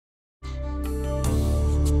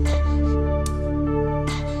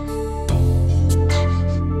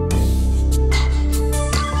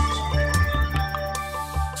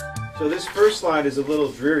this first slide is a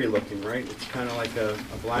little dreary looking, right? It's kind of like a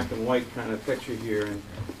black and white kind of picture here. And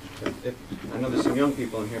I know there's some young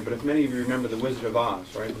people in here, but if many of you remember The Wizard of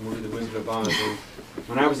Oz, right? The movie The Wizard of Oz. And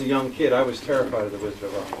when I was a young kid, I was terrified of The Wizard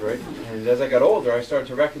of Oz, right? And as I got older, I started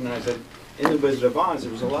to recognize that in The Wizard of Oz,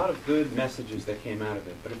 there was a lot of good messages that came out of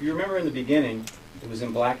it. But if you remember in the beginning, it was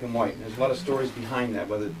in black and white. And there's a lot of stories behind that,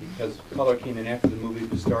 whether because color came in after the movie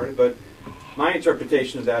was started. But my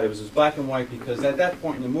interpretation of that, it was black and white because at that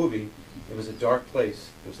point in the movie, it was a dark place.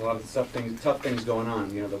 There was a lot of tough things going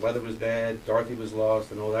on. You know, the weather was bad, Dorothy was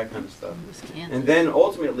lost, and all that kind of stuff. And then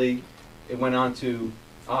ultimately, it went on to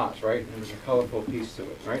Oz, right? And there was a colorful piece to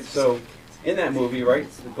it, right? So in that movie, right,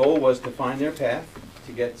 the goal was to find their path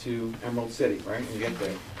to get to Emerald City, right, and get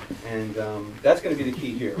there. And that's going to be the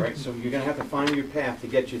key here, right? So you're going to have to find your path to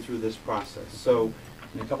get you through this process. So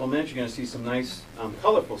in a couple of minutes, you're going to see some nice,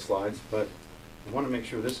 colorful slides, but I want to make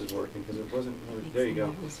sure this is working because it wasn't really, there you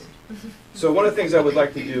go. So one of the things I would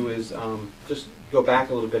like to do is just go back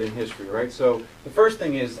a little bit in history, right? So the first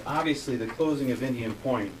thing is, obviously, the closing of Indian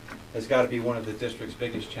Point has got to be one of the district's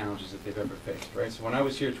biggest challenges that they've ever faced, right? So when I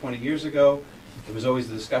was here 20 years ago, there was always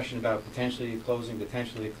the discussion about potentially closing,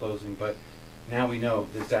 but now we know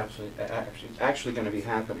this is actually going to be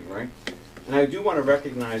happening, right? And I do want to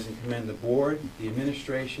recognize and commend the board, the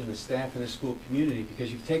administration, the staff, and the school community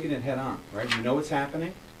because you've taken it head on, right? You know what's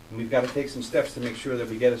happening, and we've got to take some steps to make sure that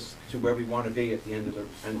we get us to where we want to be at the end of the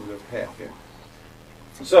path here.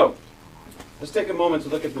 So, let's take a moment to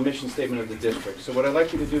look at the mission statement of the district. So what I'd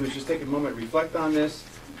like you to do is just take a moment, reflect on this,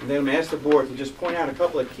 and then I'm going to ask the board to just point out a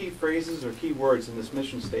couple of key phrases or key words in this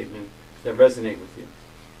mission statement that resonate with you.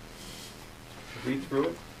 Read through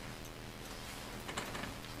it.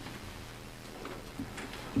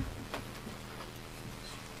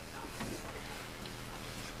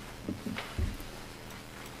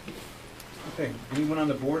 Okay, anyone on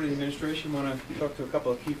the board or the administration want to talk to a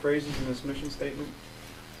couple of key phrases in this mission statement?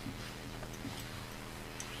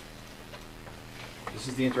 This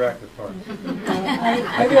is the interactive part.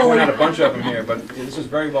 I can point out a bunch of them here, but this is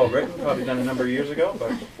very well written, probably done a number of years ago,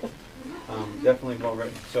 but definitely well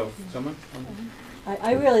written. So, someone?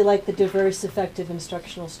 I really like the diverse, effective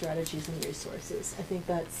instructional strategies and resources. I think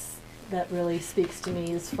that really speaks to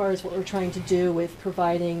me as far as what we're trying to do with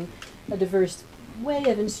providing a diverse way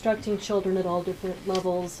of instructing children at all different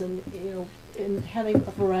levels, and and having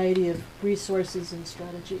a variety of resources and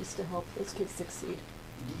strategies to help those kids succeed.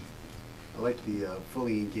 I like the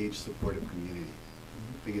fully engaged, supportive community.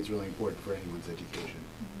 I think it's really important for anyone's education.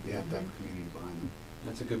 You have to have a community behind them.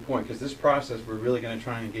 That's a good point, because this process, we're really going to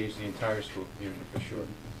try and engage the entire school community, for sure.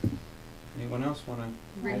 Anyone else want to?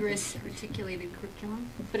 Rigorous, articulated curriculum.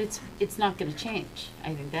 But it's not going to change.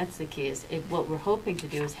 I think that's the key. Is what we're hoping to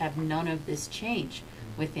do is have none of this change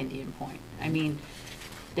with Indian Point. I mean,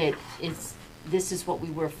 that this is what we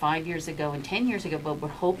were 5 years ago and 10 years ago, but we're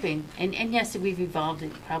hoping, and yes, we've evolved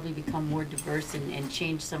and probably become more diverse and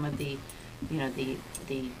changed some of the, maybe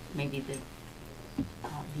the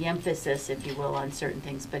emphasis, if you will, on certain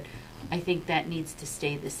things. But I think that needs to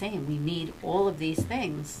stay the same. We need all of these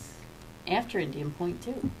things after Indian Point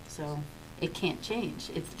too, so it can't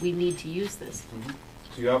change. We need to use this. Mm-hmm.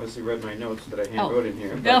 So you obviously read my notes that I hand wrote in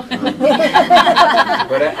here. But, no.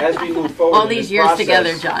 But as we move forward all in these this years process,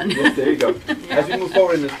 together, John. Yes, there you go. As we move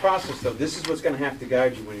forward in this process, though, this is what's going to have to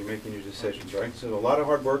guide you when you're making your decisions, right? So a lot of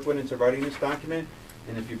hard work went into writing this document,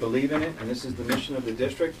 and if you believe in it, and this is the mission of the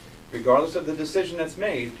district, regardless of the decision that's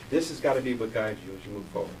made, this has got to be what guides you as you move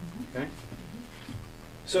forward. Okay?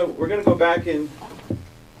 So we're going to go back in.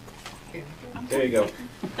 There you go.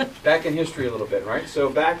 Back in history a little bit, right? So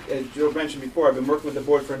back, as Joe mentioned before, I've been working with the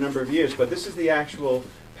board for a number of years, but this is the actual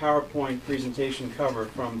PowerPoint presentation cover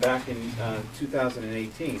from back in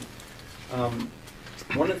 2018. One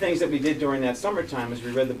of the things that we did during that summertime is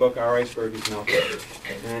we read the book Our Iceberg is Melting.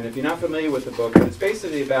 And if you're not familiar with the book, it's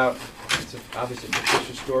basically about, it's obviously a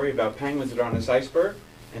fictitious story about penguins that are on this iceberg,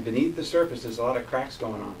 and beneath the surface there's a lot of cracks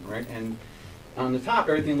going on, right? And on the top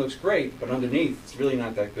everything looks great, but underneath it's really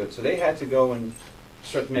not that good. So they had to go and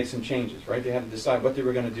start to make some changes, right? They had to decide what they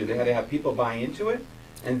were going to do. They had to have people buy into it,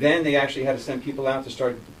 and then they actually had to send people out to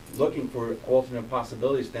start looking for alternate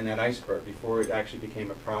possibilities than that iceberg before it actually became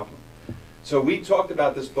a problem. So we talked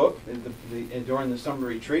about this book during the summer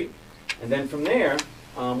retreat, and then from there,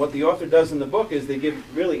 what the author does in the book is they give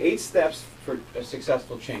really 8 steps for a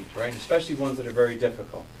successful change, right? Especially ones that are very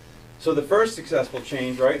difficult. So the first successful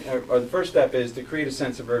change, right, or the first step is to create a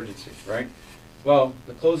sense of urgency, right? Well,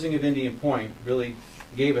 the closing of Indian Point really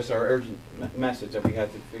gave us our urgent message that we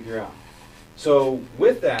had to figure out. So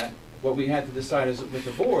with that, what we had to decide with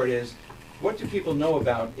the board is, what do people know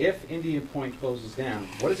about if Indian Point closes down?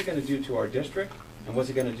 What is it going to do to our district, and what's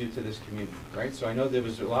it going to do to this community, right? So I know there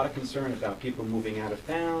was a lot of concern about people moving out of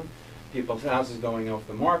town, people's houses going off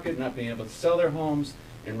the market, not being able to sell their homes,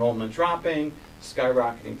 enrollment dropping,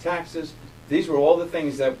 skyrocketing taxes. These were all the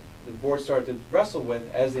things that the board started to wrestle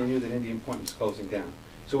with as they knew that Indian Point was closing down.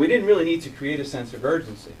 So we didn't really need to create a sense of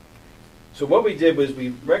urgency. So what we did was we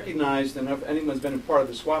recognized, and if anyone's been a part of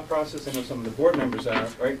the SWAT process, I know some of the board members are,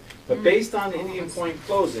 right? But based on the Indian Point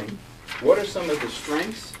closing, what are some of the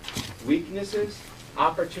strengths, weaknesses,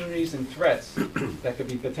 opportunities, and threats that could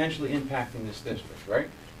be potentially impacting this district, right?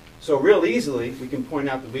 So real easily, we can point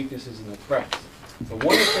out the weaknesses and the threats. But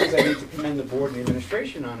one of the things I need to commend the board and the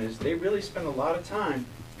administration on is they really spent a lot of time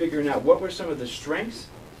figuring out what were some of the strengths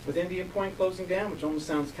with Indian Point closing down, which almost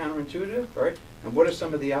sounds counterintuitive, right? And what are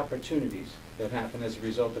some of the opportunities that happen as a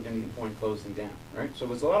result of Indian Point closing down, right? So it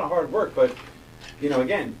was a lot of hard work, but, you know,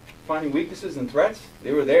 again, finding weaknesses and threats,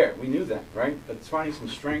 they were there. We knew that, right? But finding some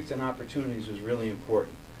strengths and opportunities was really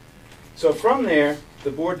important. So from there,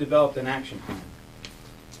 the board developed an action plan.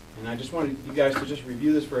 And I just wanted you guys to just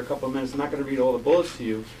review this for a couple of minutes. I'm not going to read all the bullets to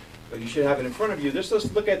you, but you should have it in front of you. Just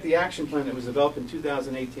let's look at the action plan that was developed in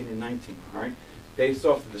 2018 and 19, all right? Based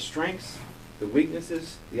off of the strengths, the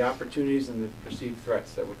weaknesses, the opportunities, and the perceived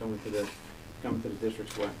threats that were coming to the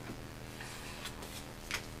district's way.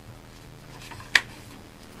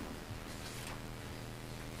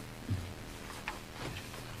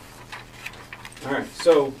 All right,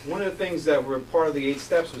 so one of the things that were part of the 8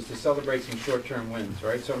 steps was to celebrate some short-term wins,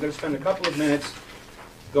 right? So I'm going to spend a couple of minutes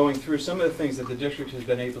going through some of the things that the district has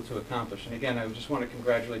been able to accomplish. And again, I just want to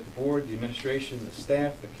congratulate the board, the administration, the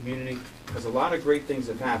staff, the community, because a lot of great things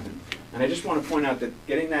have happened. And I just want to point out that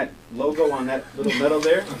getting that logo on that little medal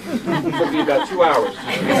there took me about 2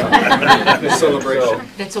 hours. This celebration.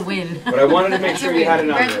 That's a win. But I wanted to make sure you had it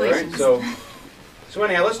on there, right? Congratulations. So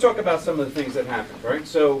anyhow, let's talk about some of the things that happened, right?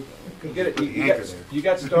 So you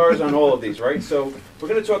got stars on all of these, right? So we're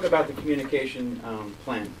going to talk about the communication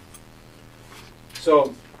plan.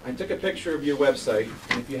 So I took a picture of your website,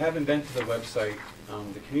 and if you haven't been to the website,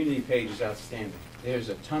 the community page is outstanding. There's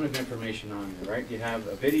a ton of information on there, right? You have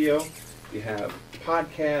a video, you have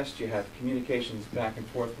podcasts, you have communications back and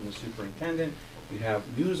forth from the superintendent, you have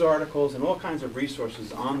news articles and all kinds of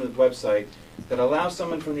resources on the website that allow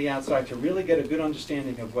someone from the outside to really get a good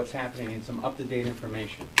understanding of what's happening and some up-to-date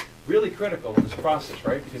information. Really critical in this process,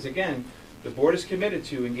 right? Because again, the board is committed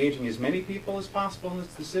to engaging as many people as possible in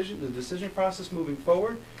this the decision process moving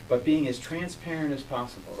forward, but being as transparent as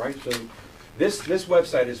possible, right? So this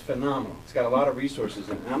website is phenomenal. It's got a lot of resources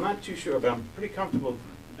in it. And I'm not too sure, but I'm pretty comfortable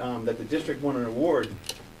that the district won an award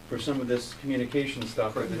for some of this communication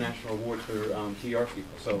stuff at the National Award for PR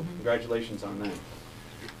people. So congratulations on that.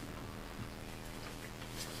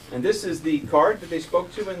 And this is the card that they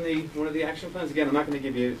spoke to in one of the action plans. Again, I'm not going to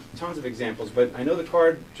give you tons of examples, but I know the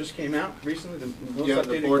card just came out recently, the most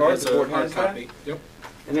updated card. The board has that. Yep.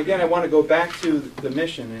 And again, I want to go back to the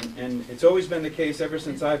mission, and it's always been the case ever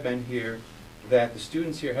since I've been here that the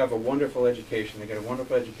students here have a wonderful education. They get a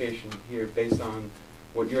wonderful education here based on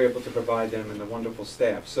what you're able to provide them and the wonderful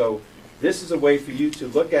staff. So this is a way for you to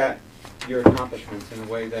look at your accomplishments in a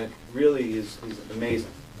way that really is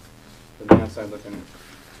amazing from the outside looking in.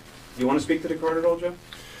 Do you want to speak to the card at all, Joe?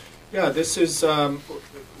 Yeah, this is,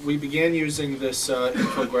 we began using this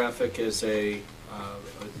infographic as a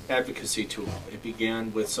advocacy tool. It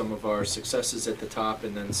began with some of our successes at the top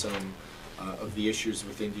and then some of the issues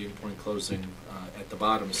with Indian Point closing at the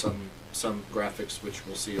bottom, some graphics which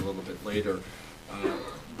we'll see a little bit later.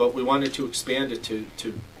 But we wanted to expand it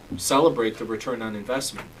to celebrate the return on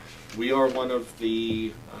investment. We are one of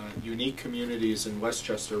the unique communities in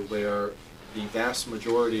Westchester where the vast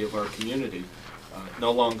majority of our community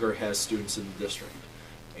no longer has students in the district.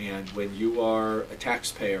 And when you are a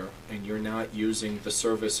taxpayer and you're not using the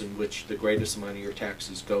service in which the greatest amount of your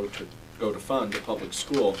taxes go to fund a public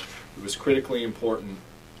school, it was critically important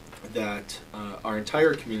that our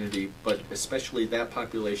entire community, but especially that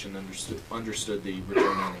population, understood the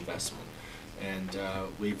return on investment. And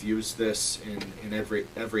we've used this in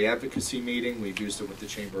every advocacy meeting. We've used it with the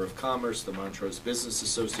Chamber of Commerce, the Montrose Business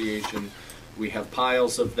Association. We have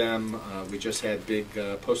piles of them. We just had big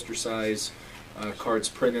poster size cards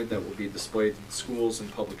printed that will be displayed in schools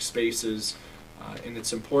and public spaces. And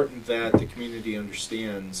it's important that the community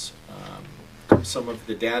understands some of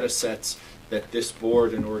the data sets that this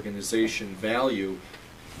board and organization value,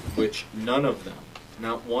 which none of them,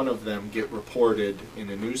 not one of them, get reported in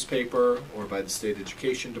a newspaper or by the state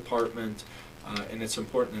education department. And it's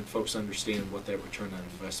important that folks understand what that return on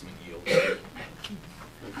investment yields.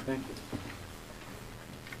 Thank you.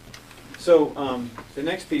 So the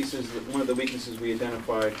next piece is that one of the weaknesses we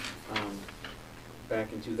identified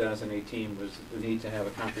back in 2018 was the need to have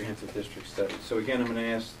a comprehensive district study. So again, I'm going to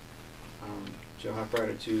ask Joe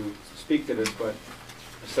Hochreiter to speak to this, but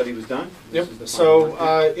the study was done. Yep. This is the So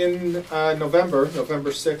final one. in November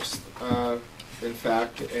 6th, in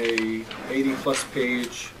fact, a 80-plus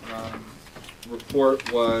page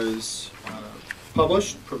report was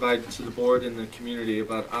published, provided to the board and the community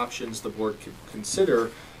about options the board could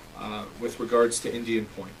consider with regards to Indian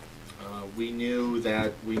Point. We knew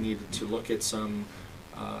that we needed to look at some,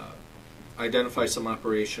 identify some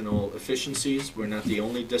operational efficiencies. We're not the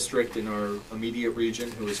only district in our immediate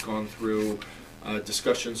region who has gone through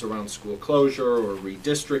discussions around school closure or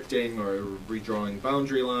redistricting or redrawing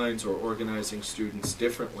boundary lines or organizing students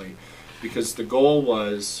differently. Because the goal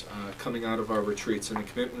was, coming out of our retreats and the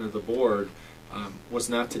commitment of the board, was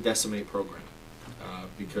not to decimate program.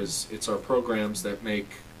 Because it's our programs that make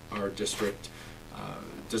our district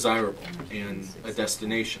desirable and a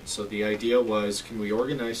destination. So the idea was, can we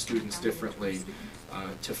organize students differently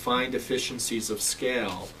to find efficiencies of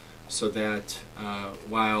scale so that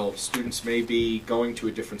while students may be going to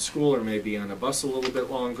a different school or may be on a bus a little bit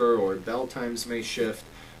longer or bell times may shift,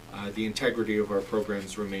 the integrity of our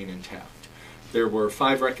programs remain intact. There were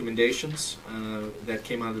 5 recommendations that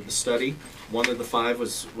came out of the study. One of the 5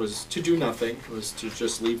 was to do nothing, was to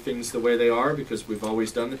just leave things the way they are, because we've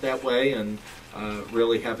always done it that way and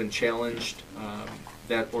really haven't challenged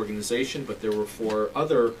that organization. But there were 4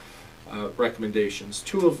 other recommendations,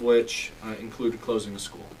 2 of which included closing a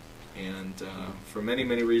school. And for many,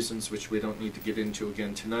 many reasons, which we don't need to get into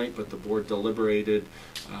again tonight, but the board deliberated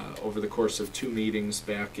over the course of 2 meetings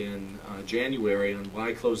back in January on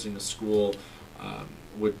why closing a school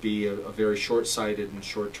would be a very short-sighted and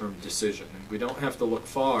short-term decision. And we don't have to look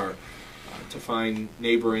far to find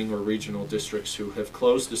neighboring or regional districts who have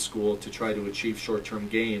closed a school to try to achieve short-term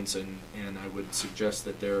gains, and I would suggest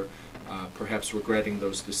that they're perhaps regretting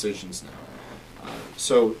those decisions now.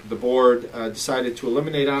 So the board decided to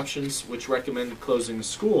eliminate options which recommended closing the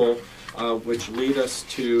school, which lead us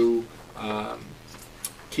to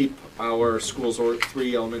keep our schools, or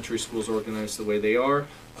 3 elementary schools, organized the way they are,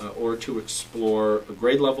 or to explore a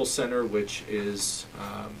grade level center, which is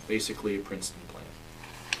basically a Princeton plan.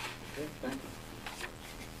 Okay, thank you.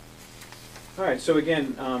 All right, so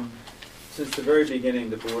again, since the very beginning,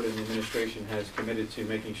 the board and the administration has committed to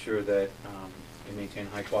making sure that we maintain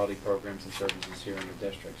high-quality programs and services here in the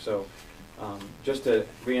district. So just to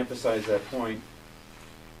re-emphasize that point,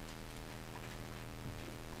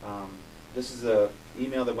 this is an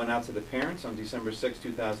email that went out to the parents on December 6,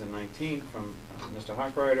 2019 from Mr.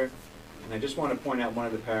 Hochreiter. And I just want to point out one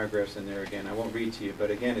of the paragraphs in there again. I won't read to you, but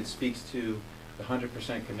again, it speaks to the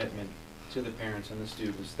 100% commitment to the parents and the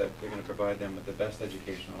students that they're going to provide them with the best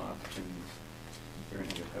educational opportunities here in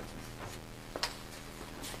Hudson.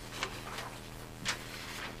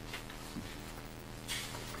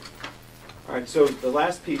 All right, so the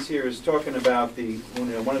last piece here is talking about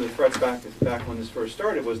one of the threats back when this first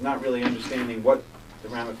started was not really understanding what the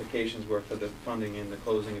ramifications were for the funding and the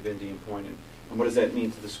closing of Indian Point, and what does that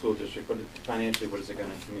mean to the school district? Financially, what is it going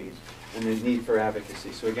to mean? And the need for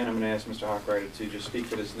advocacy. So again, I'm going to ask Mr. Hochreiter to just speak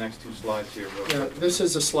to this next 2 slides here real quick. This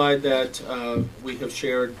is a slide that we have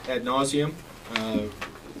shared ad nauseum.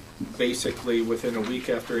 Basically, within a week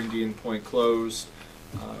after Indian Point closed,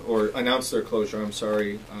 or announced their closure, I'm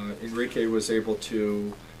sorry, Enrique was able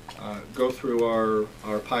to go through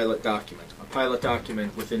our pilot document. A pilot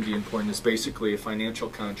document with Indian Point is basically a financial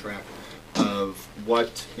contract of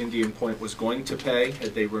what Indian Point was going to pay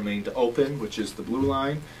had they remained open, which is the blue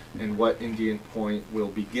line, and what Indian Point will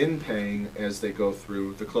begin paying as they go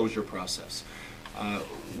through the closure process.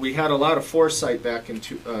 We had a lot of foresight back in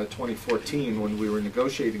 2014 when we were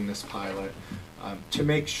negotiating this pilot to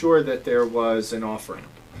make sure that there was an off-ramp.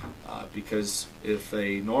 Because if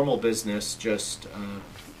a normal business just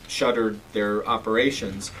shuttered their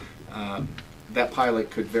operations, that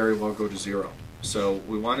pilot could very well go to 0. So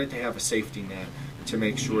we wanted to have a safety net to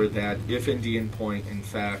make sure that if Indian Point, in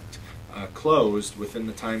fact, closed within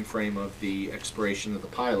the time frame of the expiration of the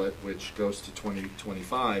pilot, which goes to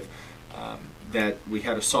 2025, that we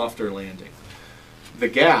had a softer landing. The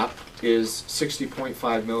gap is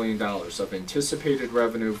 $60.5 million of anticipated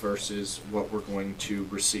revenue versus what we're going to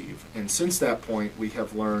receive. And since that point, we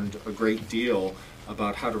have learned a great deal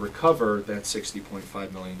about how to recover that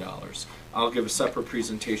 $60.5 million. I'll give a separate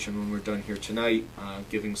presentation when we're done here tonight,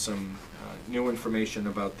 giving some new information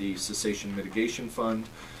about the Cessation Mitigation Fund.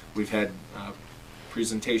 We've had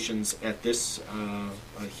presentations at this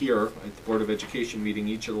here at the Board of Education meeting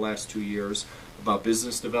each of the last 2 years about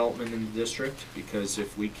business development in the district, because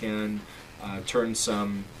if we can turn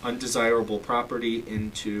some undesirable property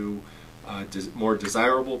into more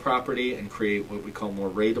desirable property and create what we call more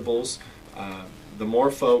rateables, the more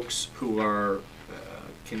folks who are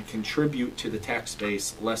can contribute to the tax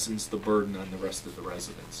base lessens the burden on the rest of the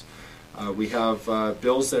residents. We have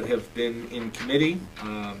bills that have been in committee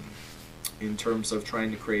in terms of trying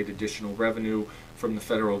to create additional revenue from the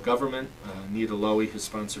federal government. Nita Lowy has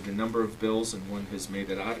sponsored a number of bills, and one has made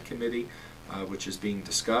it out of committee, which is being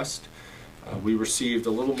discussed. We received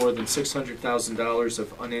a little more than $600,000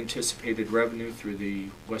 of unanticipated revenue through the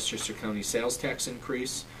Westchester County sales tax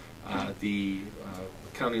increase. The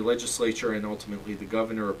county legislature and ultimately the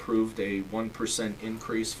governor approved a 1%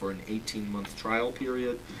 increase for an 18-month trial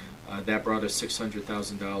period. That brought us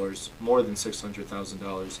 $600,000, more than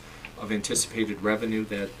 $600,000 of anticipated revenue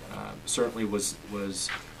that certainly was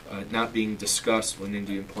not being discussed when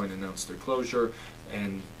Indian Point announced their closure.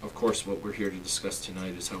 And of course, what we're here to discuss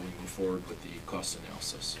tonight is how we move forward with the cost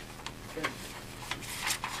analysis. Okay.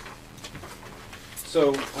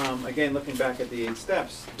 So again, looking back at the 8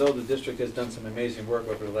 steps, though the district has done some amazing work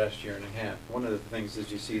over the last year and a half, one of the things that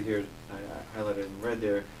you see here, I highlighted in red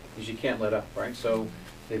there, is you can't let up, right? So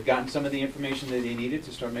they've gotten some of the information that they needed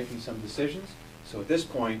to start making some decisions. So at this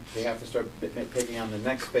point, they have to start taking on the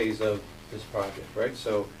next phase of this project, right?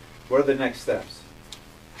 So what are the next steps?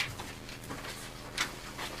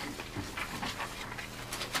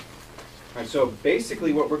 All right, so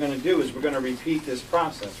basically what we're going to do is we're going to repeat this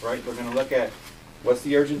process, right? We're going to look at what's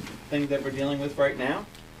the urgent thing that we're dealing with right now,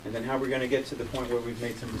 and then how we're going to get to the point where we've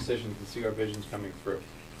made some decisions and see our visions coming through.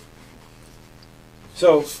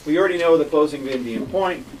 So we already know the closing of Indian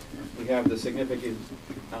Point. We have the significant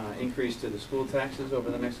increase to the school taxes over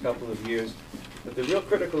the next couple of years. But the real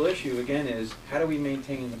critical issue, again, is how do we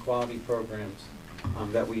maintain the quality programs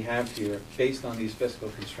that we have here based on these fiscal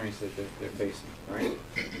constraints that they're facing, right?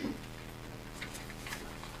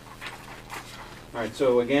 All right,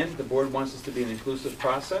 so again, the board wants this to be an inclusive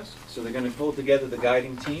process. So they're going to pull together the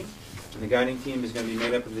guiding team. And the guiding team is going to be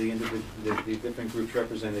made up of the different groups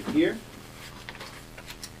represented here.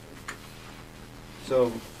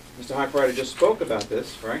 So Mr. Hochreiter just spoke about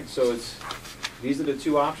this, right? So these are the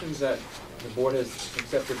 2 options that the board has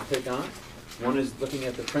accepted to take on. One is looking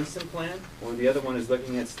at the Princeton plan, or the other one is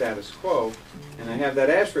looking at status quo. And I have that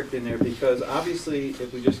asterisk in there because obviously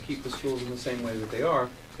if we just keep the schools in the same way that they are,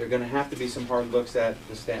 there are going to have to be some hard looks at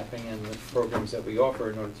the staffing and the programs that we offer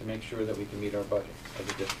in order to make sure that we can meet our budget as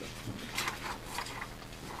a district.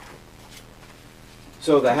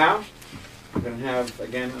 So the how, we're going to have,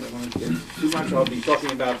 again, I don't want to get too much, I'll be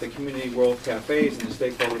talking about the Community World Cafes and the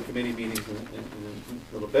stakeholder committee meetings in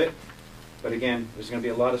a little bit. But again, there's going to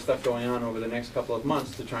be a lot of stuff going on over the next couple of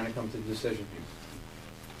months to try to come to a decision here.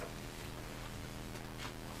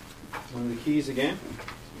 One of the keys, again,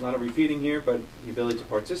 a lot of repeating here, but the ability to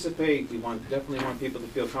participate. We definitely want people to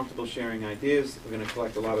feel comfortable sharing ideas. We're going to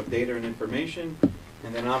collect a lot of data and information.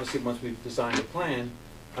 And then obviously once we've designed a plan,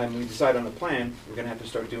 we decide on a plan, we're going to have to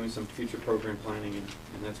start doing some future program planning, and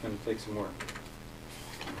that's going to take some work.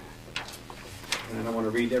 And I don't want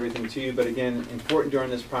to read everything to you, but again, important during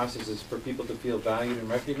this process is for people to feel valued and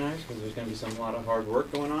recognized, because there's going to be a lot of hard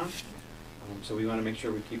work going on. So we want to make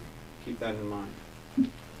sure we keep that in mind.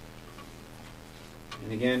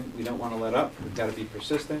 And again, we don't want to let up. We've got to be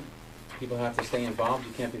persistent. People have to stay involved.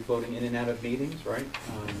 You can't be floating in and out of meetings, right?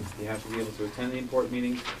 You have to be able to attend the important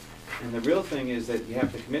meetings. And the real thing is that you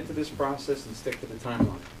have to commit to this process and stick to the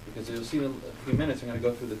timeline. Because you'll see in a few minutes, I'm going to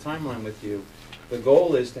go through the timeline with you. The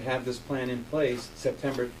goal is to have this plan in place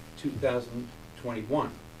September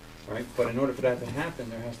 2021, right? But in order for that to happen,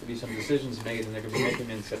 there has to be some decisions made, and they're going to be making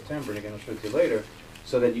them in September, and again, I'll show it to you later,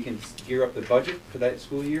 so that you can gear up the budget for that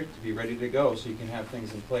school year to be ready to go, so you can have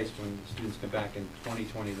things in place when the students come back in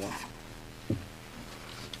 2021.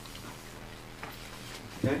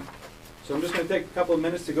 Okay? So I'm just going to take a couple of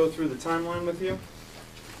minutes to go through the timeline with you.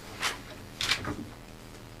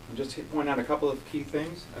 And just to point out a couple of key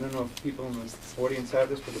things. I don't know if people in the audience have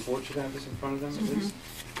this, but the board should have this in front of them at least.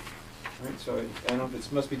 All right, so I don't know if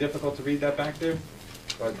it must be difficult to read that back there,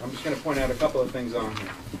 but I'm just going to point out a couple of things on here.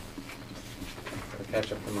 Gotta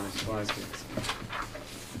catch up to my slides here.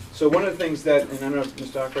 So one of the things that, and I don't know if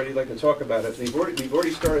Mr. Hochreiter would like to talk about it, we've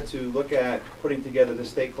already started to look at putting together the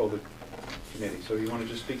stakeholder committee. So you want to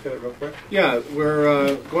just speak to that real quick? Yeah,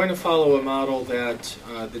 we're going to follow a model that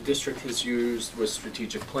the district has used with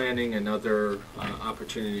strategic planning and other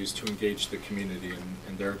opportunities to engage the community.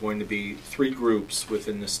 And there are going to be 3 groups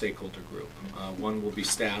within the stakeholder group. One will be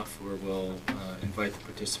staff, where we'll invite the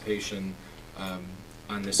participation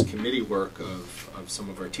on this committee work of some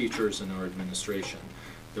of our teachers and our administration.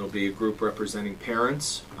 There'll be a group representing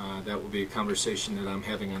parents. That will be a conversation that I'm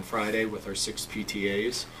having on Friday with our 6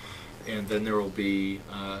 PTAs. And then there will be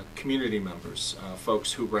community members,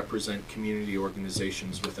 folks who represent community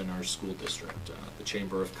organizations within our school district. The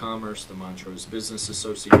Chamber of Commerce, the Montrose Business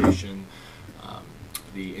Association,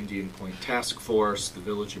 the Indian Point Task Force, the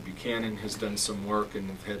Village of Buchanan has done some work and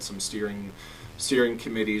have had some steering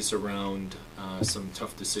committees around some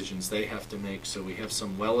tough decisions they have to make. So we have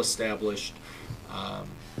some well-established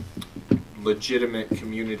legitimate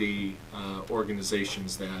community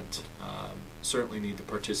organizations that certainly need to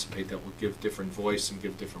participate, that will give different voice and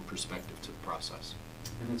give different perspective to the process.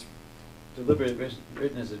 And it's deliberately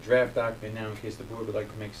written as a draft document now in case the board would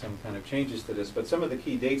like to make some kind of changes to this. But some of the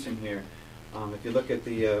key dates in here, if you look at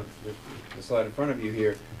the slide in front of you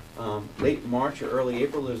here, late March or early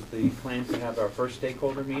April is the plan to have our first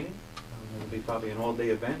stakeholder meeting. It'll be probably an all-day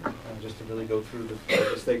event just to really go through the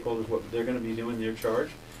stakeholders, what they're going to be doing, their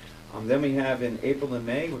charge. Then we have in April and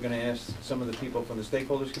May, we're going to ask some of the people from the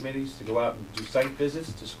stakeholders committees to go out and do site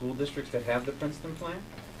visits to school districts that have the Princeton plan.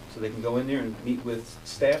 So they can go in there and meet with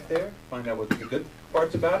staff there, find out what the good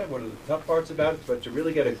parts about it, what are the tough parts about it, but to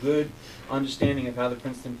really get a good understanding of how the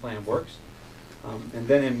Princeton plan works. And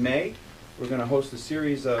then in May, we're going to host a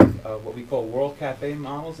series of what we call World Cafe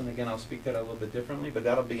models, and again, I'll speak to that a little bit differently, but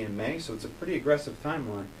that'll be in May, so it's a pretty aggressive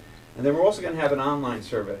timeline. And then we're also going to have an online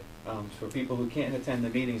survey. For people who can't attend the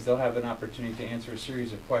meetings, they'll have an opportunity to answer a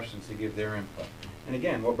series of questions to give their input. And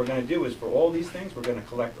again, what we're going to do is for all these things, we're going to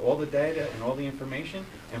collect all the data and all the information,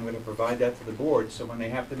 and we're going to provide that to the board, so when they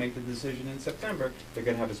have to make the decision in September, they're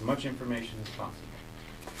going to have as much information as possible.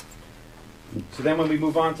 So then when we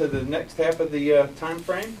move on to the next half of the time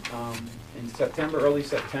frame, in September, early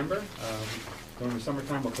September, during the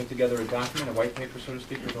summertime, we'll put together a document, a white paper, so to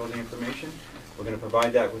speak, with all the information. We're going to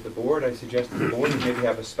provide that with the board. I suggest to the board to maybe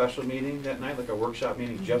have a special meeting that night, like a workshop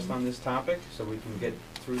meeting just on this topic, so we can get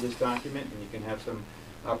through this document and you can have some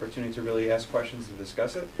opportunity to really ask questions and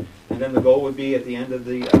discuss it. And then the goal would be at the end of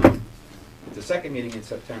the second meeting in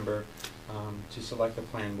September to select a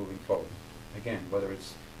plan moving forward. Again, whether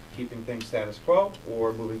it's keeping things status quo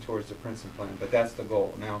or moving towards the Princeton plan, but that's the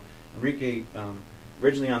goal. Now, Enrique,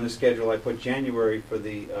 originally on the schedule I put January for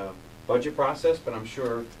the budget process, but I'm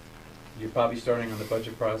sure you're probably starting on the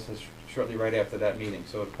budget process shortly right after that meeting,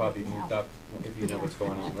 so it'll probably be moved up if you know what's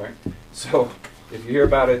going on, right? So if you hear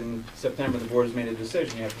about it in September, the board has made a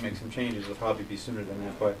decision, you have to make some changes, it'll probably be sooner than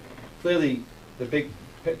that. But clearly, the big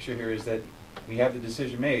picture here is that we have the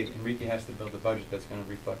decision made, Enrique has to build a budget that's going to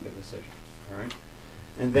reflect the decision, all right?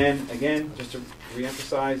 And then, again, just to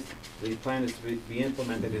reemphasize, the plan is to be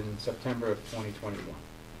implemented in September of 2021,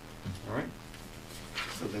 all right?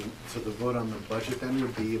 So the vote on the budget then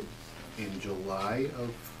would be in July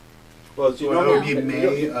of, Well, it's so it would be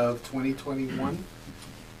May of 2021?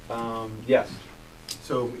 Yes.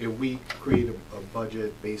 So if we create a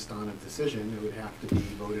budget based on a decision, it would have to be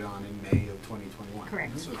voted on in May of 2021.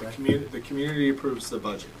 Correct. So the community approves the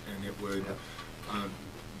budget, and it would,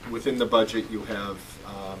 within the budget, you have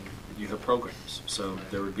programs. So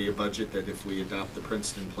there would be a budget that if we adopt the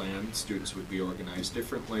Princeton plan, students would be organized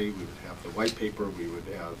differently. We would have the white paper. We would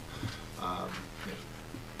have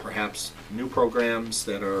perhaps new programs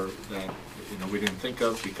that we didn't think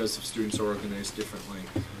of because the students are organized differently.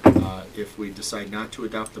 If we decide not to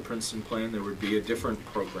adopt the Princeton plan, there would be a different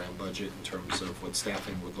program budget in terms of what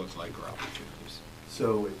staffing would look like or opportunities.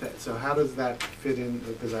 So how does that fit in?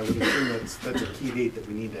 Because I would assume that's a key date that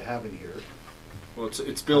we need to have in here. Well,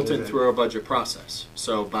 it's built in through our budget process.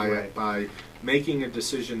 So by making a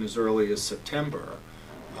decision as early as September,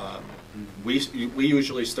 we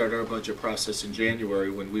usually start our budget process in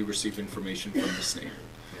January when we receive information from the state.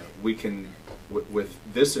 We can, with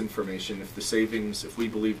this information, if we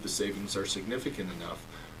believe the savings are significant enough,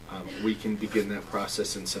 we can begin that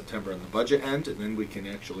process in September on the budget end, and then we can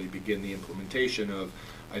actually begin the implementation of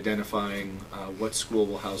identifying what school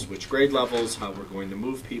will house which grade levels, how we're going to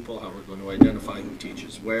move people, how we're going to identify who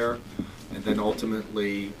teaches where, and then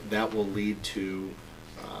ultimately that will lead to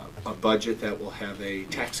a budget that will have a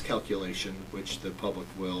tax calculation which the public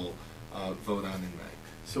will vote on in May.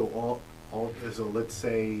 So so let's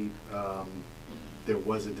say there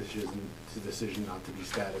was a decision not to be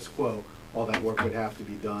status quo, all that work would have to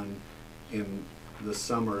be done in the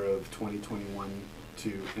summer of 2021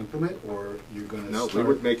 to implement, or you're gonna No, start?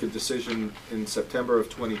 we would make a decision in September of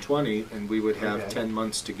 2020, and we would have Okay. 10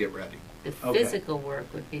 months to get ready. The Okay. physical work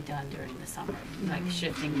would be done during the summer, like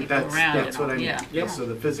shifting people That's, around that's and what all, I mean. yeah. Yeah. So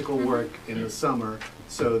the physical work in the summer,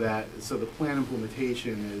 so the plan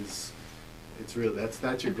implementation is, it's real, that's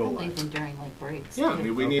your And goal probably line. even during like breaks. Yeah, I too.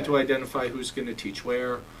 mean, we need to Okay. identify who's going to teach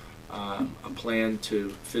where, a plan to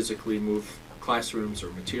physically move classrooms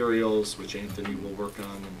or materials, which Anthony will work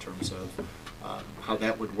on in terms of how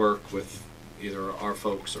that would work with either our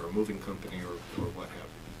folks or a moving company or what have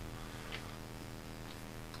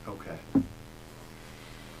you. Okay.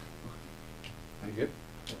 You good?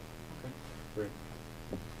 Okay, great.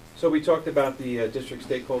 So we talked about the district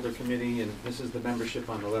stakeholder committee, and this is the membership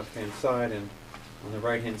on the left-hand side, and on the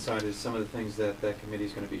right-hand side is some of the things that that committee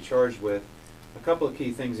is going to be charged with. A couple of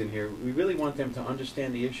key things in here. We really want them to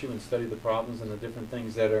understand the issue and study the problems and the different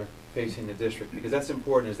things that are facing the district, because that's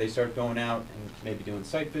important as they start going out and maybe doing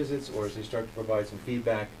site visits, or as they start to provide some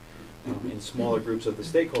feedback in smaller groups of the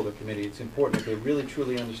stakeholder committee. It's important that they really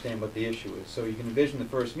truly understand what the issue is. So you can envision the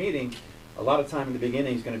first meeting, a lot of time in the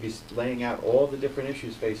beginning is going to be laying out all the different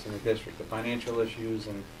issues facing the district, the financial issues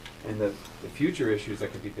and the future issues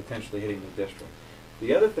that could be potentially hitting the district.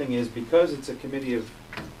 The other thing is, because it's a committee of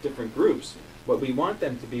different groups, what we want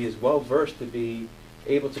them to be is well-versed to be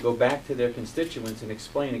able to go back to their constituents and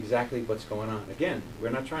explain exactly what's going on. Again, we're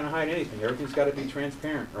not trying to hide anything. Everything's got to be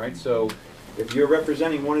transparent, right? So if you're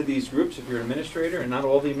representing one of these groups, if you're an administrator, and not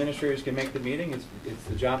all the administrators can make the meeting, it's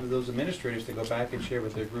the job of those administrators to go back and share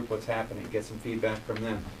with their group what's happening, get some feedback from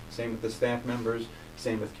them. Same with the staff members,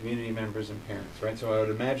 same with community members and parents, right? So I would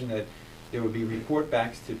imagine that there would be report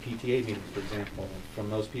backs to PTA meetings, for example, from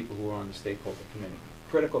those people who are on the stakeholder committee.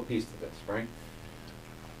 Critical piece to this, right?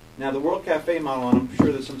 Now, the World Cafe model, and I'm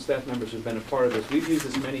sure that some staff members have been a part of this, we've used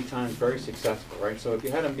this many times, very successful, right? So if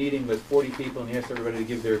you had a meeting with 40 people and you asked everybody to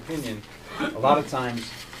give their opinion, a lot of times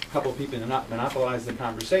a couple of people monopolize the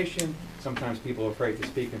conversation. Sometimes people are afraid to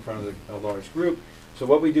speak in front of a large group. So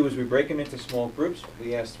what we do is we break them into small groups.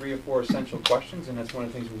 We ask 3 or 4 essential questions, and that's one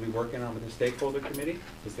of the things we'll be working on with the stakeholder committee,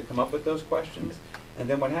 is to come up with those questions. And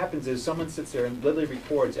then what happens is someone sits there and literally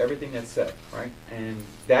records everything that's said, right? And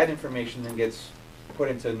that information then gets put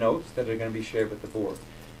into notes that are going to be shared with the board.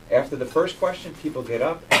 After the first question, people get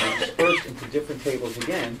up and disperse into different tables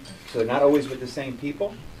again, so they're not always with the same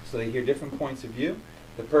people, so they hear different points of view.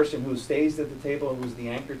 The person who stays at the table, who's the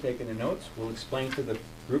anchor taking the notes, will explain to the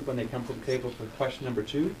group when they come to the table for question number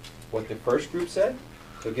 2 what the first group said.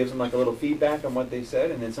 So it gives them like a little feedback on what they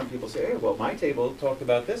said, and then some people say, hey, well, my table talked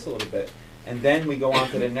about this a little bit. And then we go on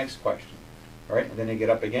to the next question, all right? And then they get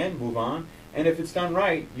up again, move on. And if it's done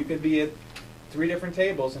right, you could be at 3 different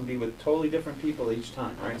tables and be with totally different people each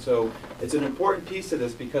time, right? So it's an important piece of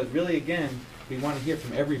this, because really, again, we want to hear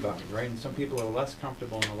from everybody, right? And some people are less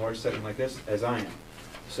comfortable in a large setting like this, as I am.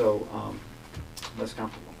 So, less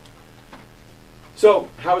comfortable. So,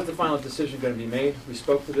 how is the final decision going to be made? We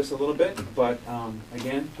spoke to this a little bit, but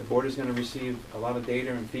again, the board is going to receive a lot of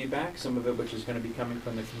data and feedback, some of it which is going to be coming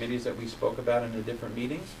from the committees that we spoke about in the different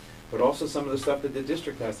meetings, but also some of the stuff that the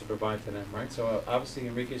district has to provide to them, right? So obviously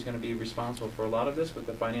Enrique is going to be responsible for a lot of this with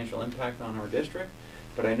the financial impact on our district,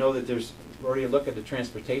 but I know that there's already a look at the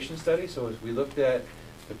transportation study, so as we looked at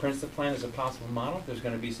the Princeton plan as a possible model, there's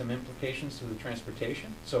going to be some implications to the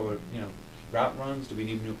transportation. So, you know, route runs, do we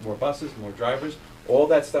need more buses, more drivers? All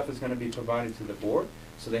that stuff is going to be provided to the board,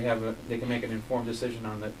 so they can make an informed decision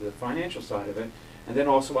on the financial side of it. And then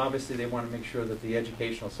also, obviously, they want to make sure that the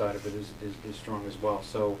educational side of it is strong as well.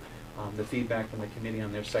 So the feedback from the committee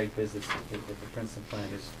on their site visits, if the Princeton plan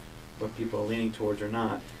is what people are leaning towards or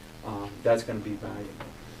not, that's going to be valuable.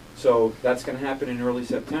 So that's going to happen in early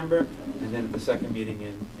September, and then at the second meeting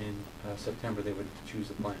in September, they would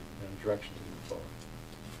choose a plan and direction to move forward.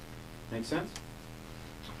 Make sense?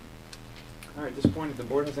 All right, at this point, if the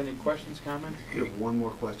board has any questions, comments? I have one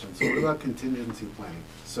more question. So what about contingency planning?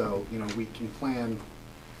 So, you know, we can plan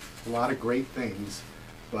a lot of great things,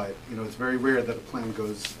 but, you know, it's very rare that a plan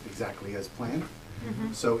goes exactly as planned.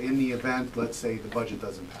 Mhm. So in the event, let's say the budget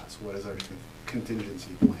doesn't pass, what is our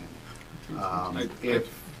contingency plan? If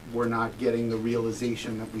we're not getting the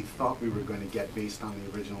realization that we thought we were going to get based on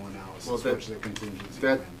the original analysis, Well, what's the contingency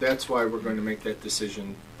plan? That's why we're going to make that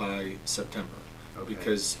decision by September. Okay.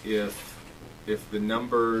 Because if the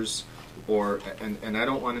numbers, and I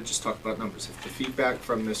don't want to just talk about numbers, if the feedback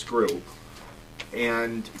from this group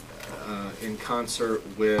and in concert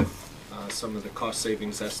with some of the cost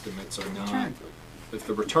savings estimates are not, if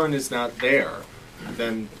the return is not there,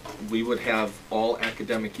 then we would have all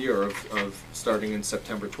academic year of starting in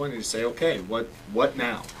September 20 to say, okay, what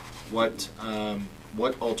now? What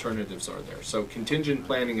what alternatives are there? So contingent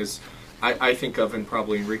planning is, I think of, and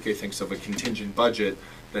probably Enrique thinks of, a contingent budget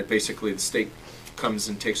that basically the state comes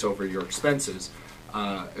and takes over your expenses,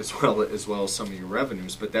 as well as some of your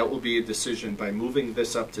revenues. But that will be a decision by moving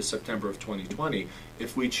this up to September of 2020.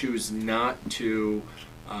 If we choose not to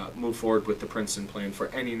move forward with the Princeton plan for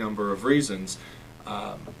any number of reasons,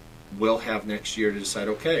 we'll have next year to decide,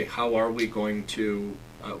 okay, how are we going to,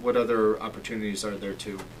 what other opportunities are there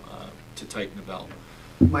to tighten the belt?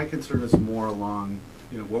 My concern is more along,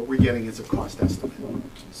 what we're getting is a cost estimate.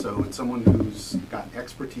 So it's someone who's got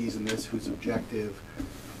expertise in this, who's objective,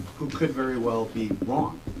 who could very well be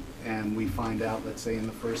wrong. And we find out, let's say in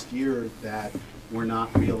the first year, that we're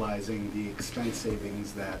not realizing the expense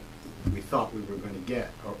savings that we thought we were going to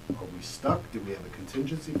get. Are we stuck? Do we have a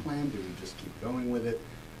contingency plan? Do we just keep going with it?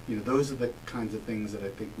 Those are the kinds of things that I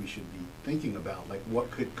think we should be thinking about, like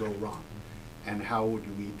what could go wrong? And how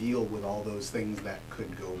would we deal with all those things that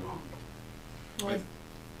could go wrong? Well, I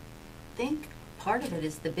think part of it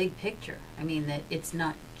is the big picture. I mean, that it's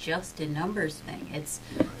not just a numbers thing. It's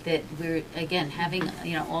that we're, again, having,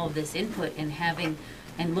 all of this input and having,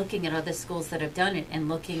 and looking at other schools that have done it and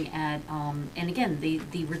looking at, and again,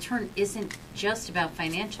 the return isn't just about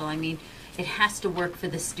financial. I mean, it has to work for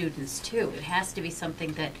the students too. It has to be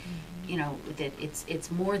something that, that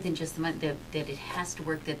it's more than just the money, that it has to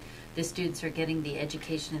work, that the students are getting the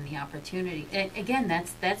education and the opportunity. And again,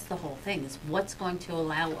 that's the whole thing, is what's going to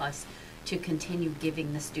allow us to continue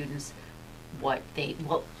giving the students what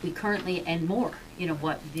we currently, and more,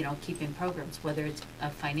 keeping programs, whether it's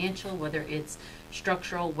financial, whether it's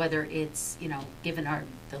structural, whether it's, given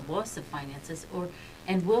the loss of finances,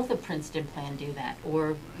 and will the Princeton plan do that?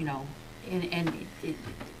 Or,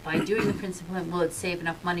 by doing the Princeton plan, will it save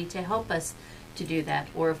enough money to help us to do that?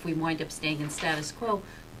 Or if we wind up staying in status quo,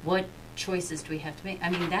 what choices do we have to make? I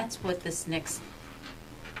mean, that's what this next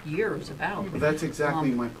year is about. Well, that's exactly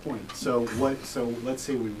my point. So let's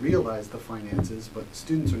say we realize the finances, but the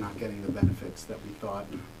students are not getting the benefits that we thought,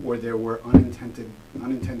 or there were unintended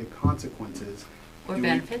consequences. Or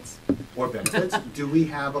benefits. Do we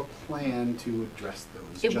have a plan to address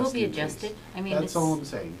those? It will be adjusted. I mean, that's all I'm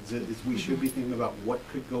saying. Is we should be thinking about what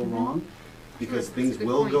could go wrong, because Sure, things that's a good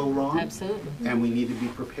will point. go wrong. Absolutely. And we need to be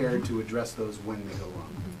prepared to address those when they go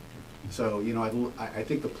wrong. So, I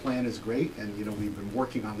think the plan is great, and, we've been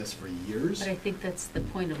working on this for years. But I think that's the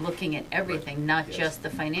point of looking at everything, not Yes. just the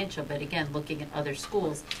financial, but again, looking at other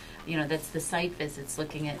schools. That's the site visits,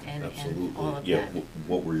 looking at, and all of Yeah, that.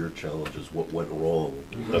 what were your challenges? What went wrong?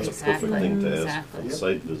 That's a Exactly, perfect thing to ask exactly. on Yep.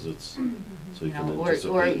 site visits, so you can Or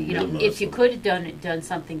anticipate and minimize if you them. could have done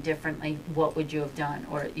something differently, what would you have done,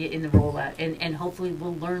 or in the rollout? And hopefully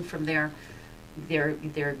we'll learn from their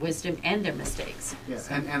wisdom and their mistakes. Yeah,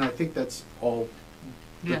 So- and I think that's all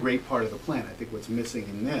the Yeah. great part of the plan. I think what's missing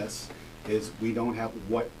in this is we don't have,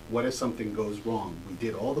 what if something goes wrong? We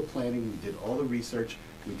did all the planning, we did all the research,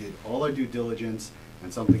 we did all our due diligence,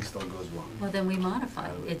 and something still goes wrong. Well, then we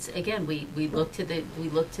modify. It's, again, we look to the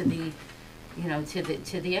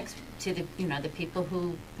the people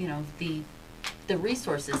who, the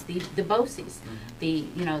resources, the BOCES,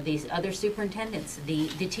 these other superintendents, the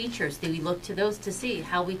teachers. We look to those to see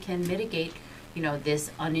how we can mitigate,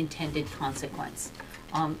 this unintended consequence.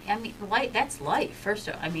 I mean, that's life,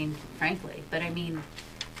 frankly. But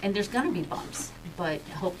and there's going to be bumps, but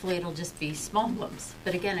hopefully it'll just be small bumps.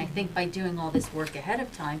 But again, I think by doing all this work ahead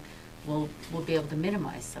of time, we'll be able to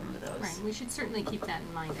minimize some of those. Right, we should certainly keep that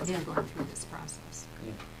in mind as we're going through this process.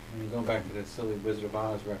 Yeah. I mean, going back to the silly Wizard of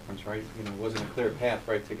Oz reference, right? It wasn't a clear path,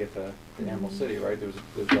 right, to get to Animal City, right? There's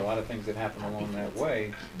a lot of things that happened along that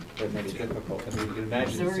way that made it difficult. I mean, you can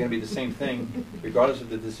imagine it's going to be the same thing regardless of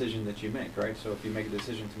the decision that you make, right? So if you make a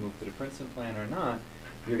decision to move to the Princeton plan or not,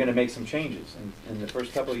 you're going to make some changes. And in the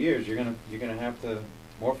first couple of years, you're going to have to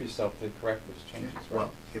morph yourself to correct those changes, right?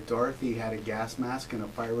 Well, if Dorothy had a gas mask and a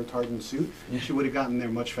fire retardant suit, she would have gotten there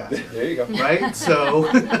much faster. There you go. Right? So,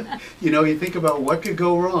 you think about what could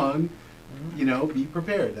go wrong, be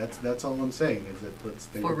prepared. That's all I'm saying, is that let's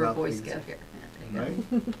think Former about Boy things. Scout here. Yeah, there you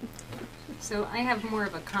go. Right? So I have more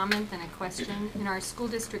of a comment than a question. In our school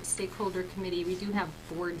district stakeholder committee, we do have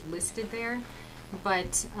board listed there,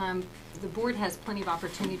 but the board has plenty of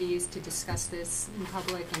opportunities to discuss this in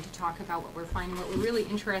public and to talk about what we're finding. What we're really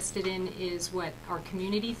interested in is what our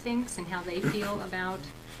community thinks and how they feel about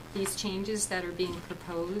these changes that are being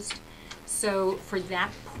proposed. So for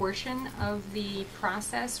that portion of the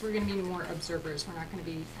process, we're going to be more observers. We're not going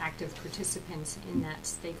to be active participants in that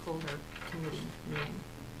stakeholder committee meeting.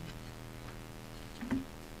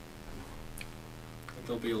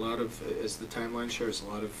 There'll be a lot of, as the timeline shares, a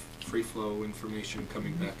lot of free flow information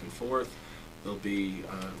coming back and forth. There'll be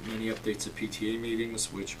many updates at PTA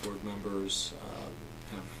meetings, which board members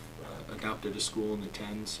have adopted a school and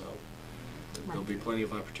attend, so there'll be plenty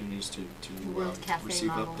of opportunities to The World Cafe receive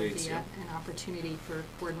model would updates. be Yeah. an opportunity for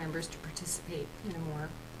board members to participate in a more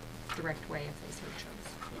direct way if they so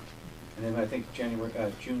chose. And then I think June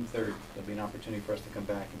 3rd, there'll be an opportunity for us to come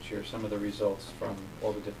back and share some of the results from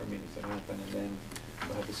all the different meetings that happened, and then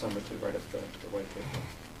we'll have the summer to write up the white paper.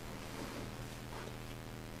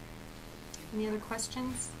 Any other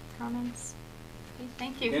questions, comments? Okay,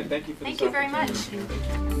 thank you. Yeah, thank you for the Thank you very much. opportunity.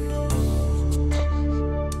 Thank you.